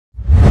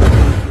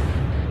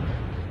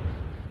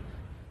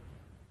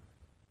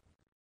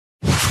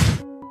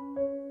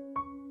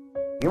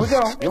Here we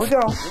go. Here we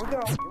go. Here we go.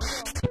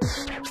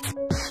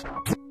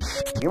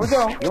 Here we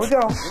go. Here we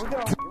go.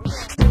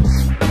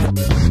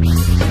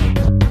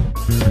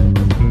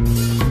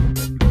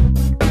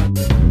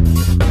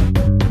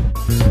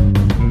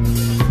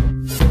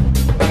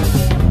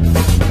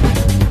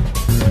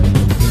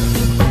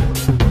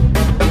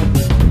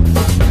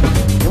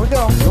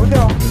 Here we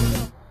go.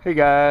 Hey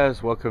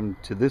guys, welcome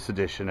to this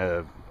edition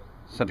of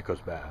Central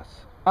Coast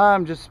Bass.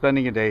 I'm just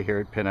spending a day here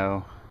at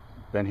Pinto.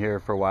 Been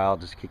here for a while,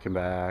 just kicking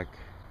back.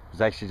 I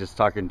was actually just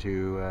talking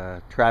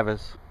to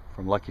Travis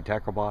from Lucky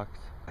Tackle Box.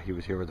 He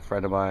was here with a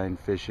friend of mine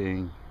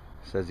fishing.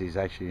 Says he's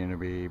actually going to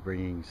be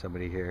bringing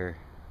somebody here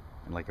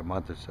in like a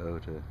month or so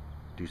to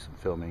do some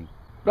filming.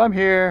 But I'm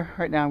here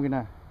right now. I'm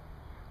gonna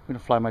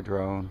fly my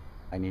drone.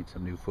 I need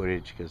some new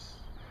footage because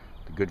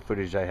the good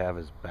footage I have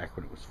is back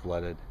when it was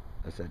flooded.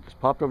 As I said, just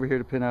popped over here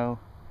to Pinto,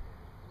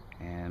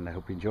 and I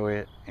hope you enjoy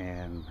it,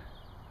 and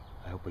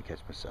I hope we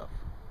catch myself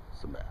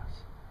some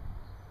bass.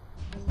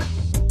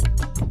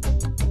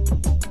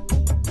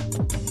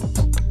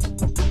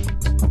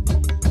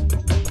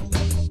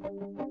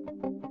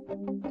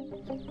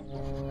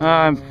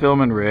 I'm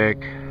filming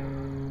Rick.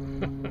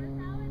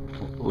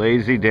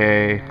 Lazy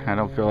day. I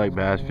don't feel like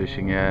bass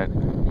fishing yet.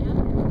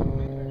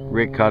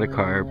 Rick caught a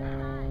carp.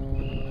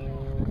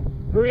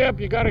 Hurry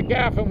up, you gotta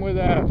gaff him with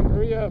that.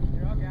 Hurry up.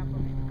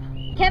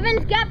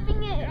 Kevin's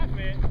gapping it. Gaff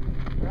it.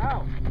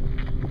 Wow.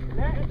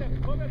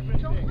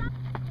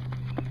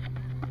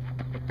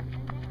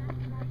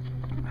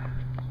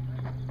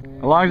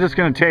 How long is this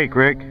going to take,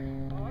 Rick? I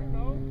don't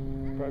know.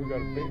 Probably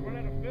got a big one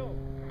out of film.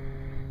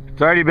 It's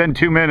already been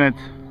 2 minutes.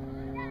 I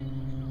don't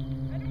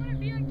want to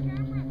be on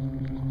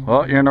camera.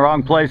 Well, you're in the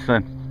wrong place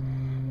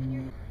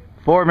then.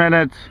 4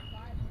 minutes.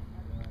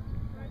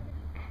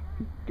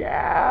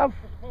 Gaff.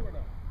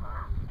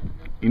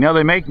 You know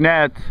they make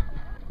nets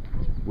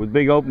with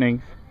big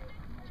openings.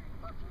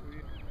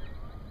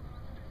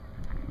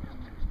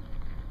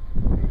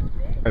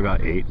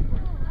 About 8.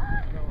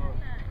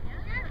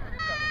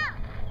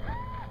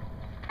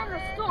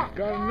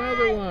 Got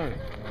another one.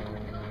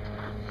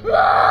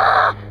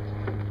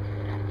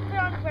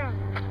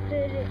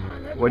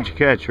 What'd you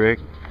catch, Rick?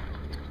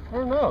 I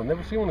don't know.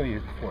 Never seen one of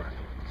these before.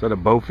 Is that a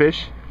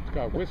bowfish? It's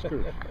got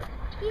whiskers.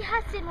 He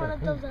has seen one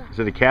of those. Is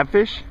it a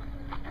catfish?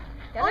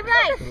 Oh,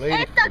 nice.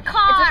 It's a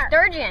car. It's a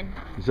sturgeon.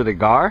 Is it a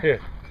gar? Here.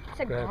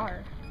 It's a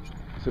gar.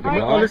 Is it a Oh,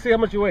 gar? let's see how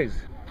much he weighs.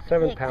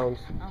 7 6 pounds.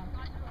 Oh.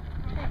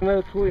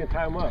 Another tool and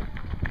tie him up.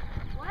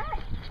 What?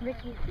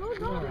 Ricky.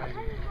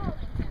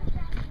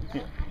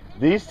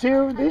 These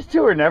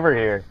two are never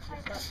here.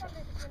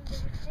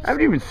 I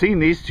haven't even seen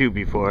these two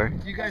before.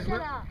 Do you guys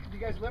live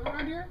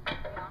around here?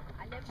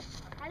 I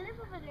live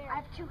over there. I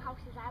have 2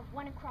 houses. I have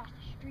one across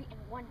the street and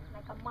one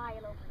like a mile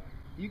over there.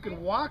 You can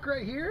walk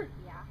right here?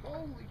 Yeah.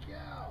 Holy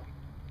cow.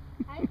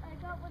 I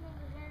got one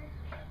over there.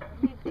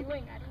 What are you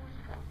doing? I don't want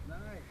to.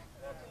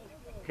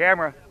 Nice.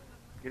 Camera.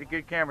 Get a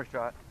good camera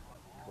shot.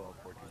 12,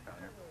 14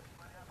 pounder.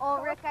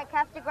 Oh, Rick, I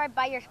casted right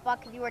by your spot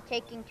because you were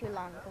taking too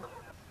long.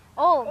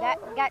 Oh, that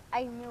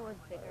I knew it was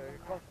bigger.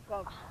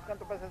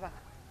 ¿Cuánto pesa esa?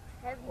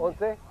 Heavy.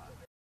 11.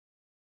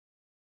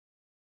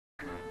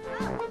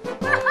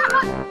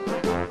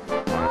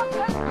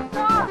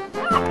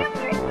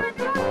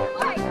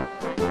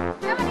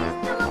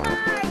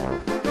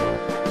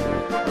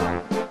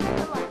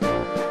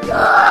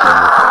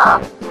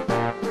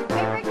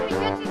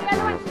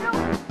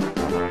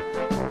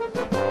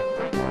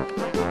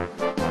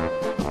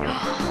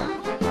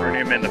 Turn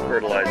him in the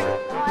fertilizer.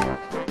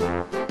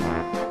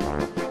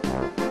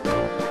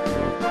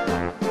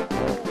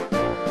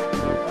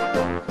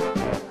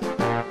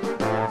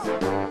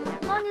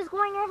 Long is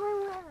going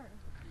everywhere.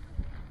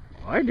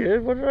 I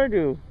did. What did I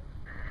do?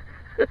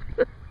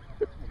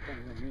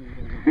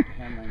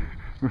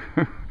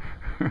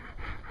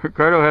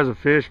 Ricardo has a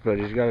fish, but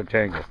he's got a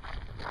tangle.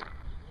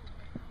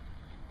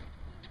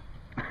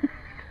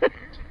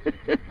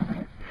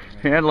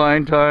 Hand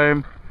line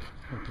time.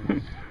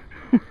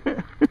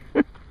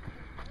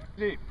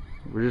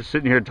 We're just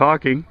sitting here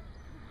talking,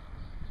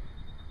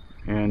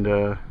 and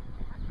while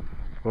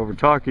we're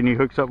talking, he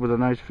hooks up with a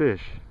nice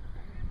fish.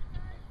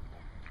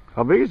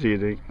 How big is he, you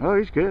think? Oh,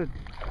 he's good.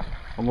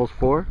 Almost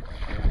 4.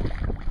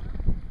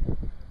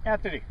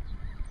 Anthony.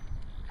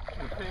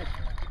 This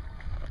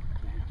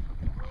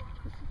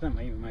is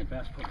not even my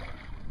best one.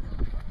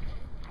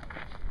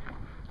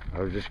 I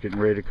was just getting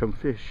ready to come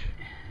fish.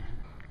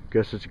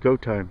 Guess it's go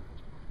time.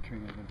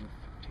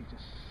 Take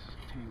this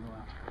tangle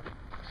out.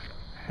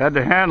 Had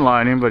to hand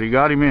line him, but he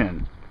got him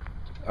in.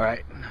 All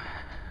right,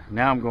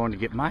 now I'm going to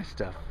get my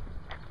stuff,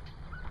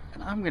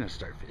 and I'm going to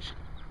start fishing.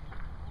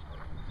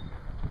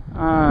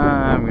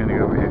 I'm going to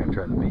go over here and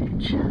try the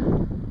beach.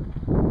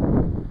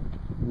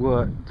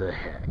 What the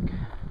heck?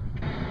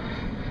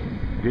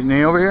 Getting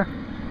any over here?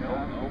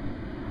 No.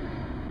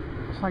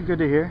 It's not good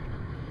to hear.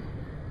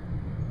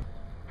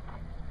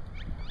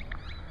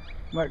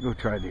 Might go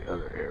try the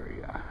other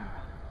area.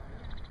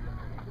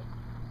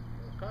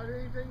 Caught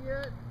anything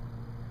yet?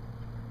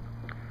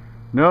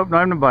 Nope,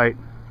 not even a bite.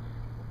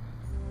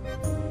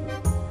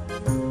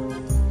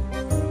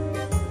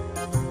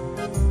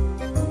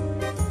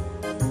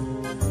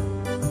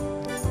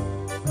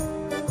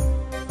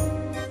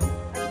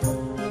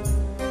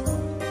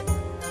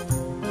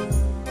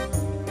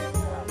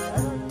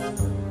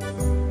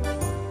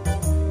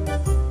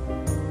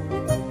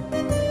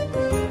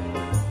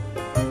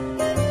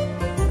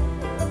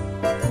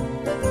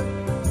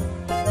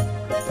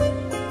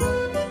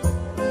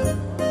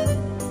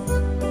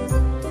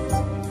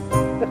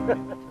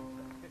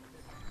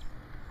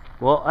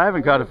 Well, I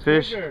haven't caught a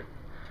fish. Bigger.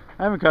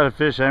 I haven't caught a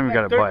fish. I haven't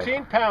got a bite.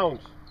 13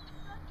 pounds.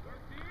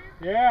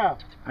 Yeah.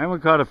 I haven't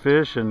caught a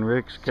fish, and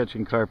Rick's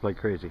catching carp like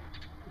crazy.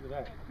 Look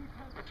at that.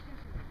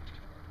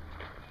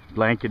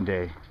 Blanking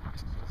day.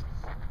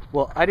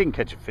 Well, I didn't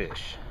catch a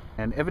fish,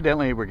 and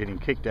evidently we're getting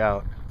kicked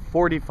out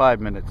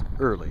 45 minutes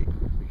early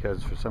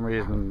because for some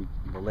reason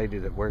the lady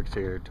that works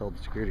here told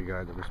the security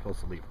guard that we're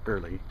supposed to leave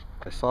early.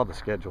 I saw the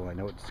schedule. I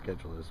know what the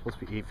schedule is. It's supposed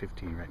to be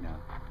 8:15 right now.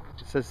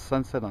 It says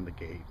sunset on the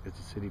gate. It's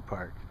a city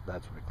park.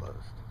 That's when it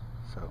closed.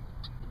 So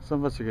some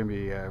of us are going to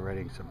be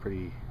writing some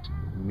pretty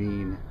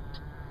mean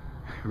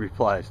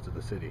replies to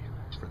the city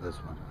for this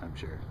one, I'm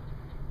sure.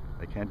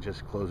 They can't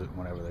just close it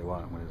whenever they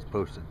want when it's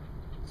posted.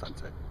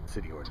 Sunset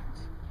city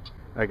ordinance.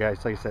 Alright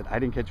guys, like I said, I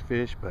didn't catch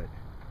fish, but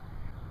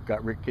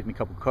got Rick getting a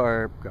couple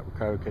carp, got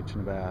Ricardo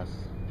catching a bass.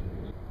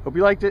 Hope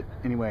you liked it.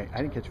 Anyway,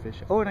 I didn't catch fish.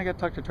 Oh, and I got to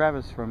talk to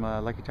Travis from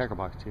Lucky Tackle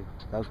Box too.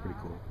 That was pretty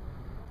cool.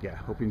 Yeah,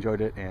 hope you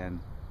enjoyed it, and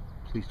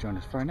please join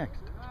us for our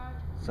next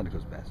Sunday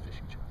Coast Bass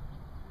Fishing Show.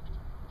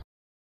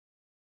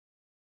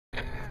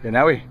 Yeah,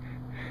 now we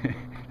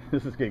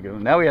this is good.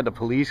 Now we had the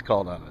police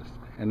called on us,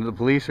 and the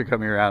police are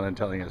coming around and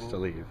telling us to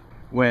leave.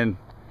 When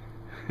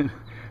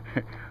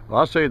well,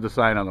 I'll show you the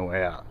sign on the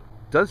way out.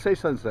 It does say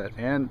sunset,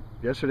 and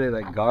yesterday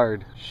that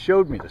guard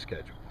showed me the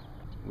schedule.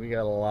 We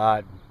got a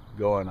lot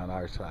going on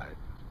our side.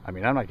 I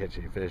mean, I'm not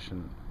catching any fish,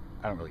 and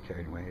I don't really care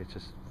anyway. It's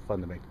just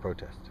fun to make the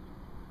protest.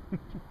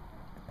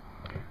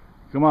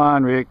 Come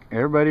on, Rick.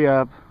 Everybody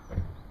up.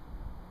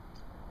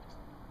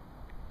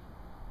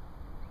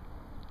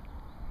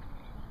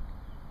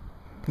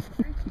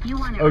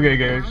 Okay,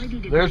 guys.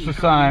 There's the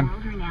sign.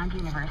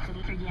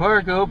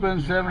 Park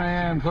open 7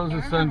 a.m.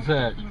 Closes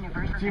sunset.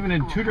 It's even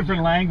in 2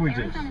 different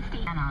languages.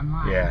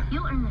 Yeah.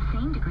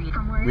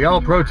 We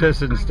all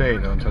protested and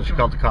stayed until she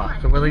called the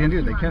cops. So what are they gonna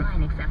do? They can't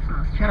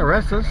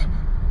arrest us.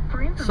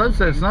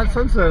 Sunset. It's not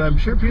sunset. I'm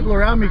sure people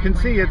around me can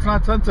see it's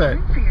not sunset.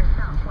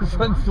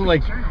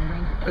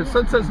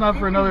 Sunset's not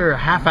for another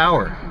half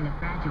hour.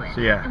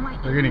 So yeah,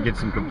 they're gonna get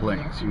some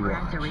complaints. You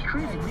watch.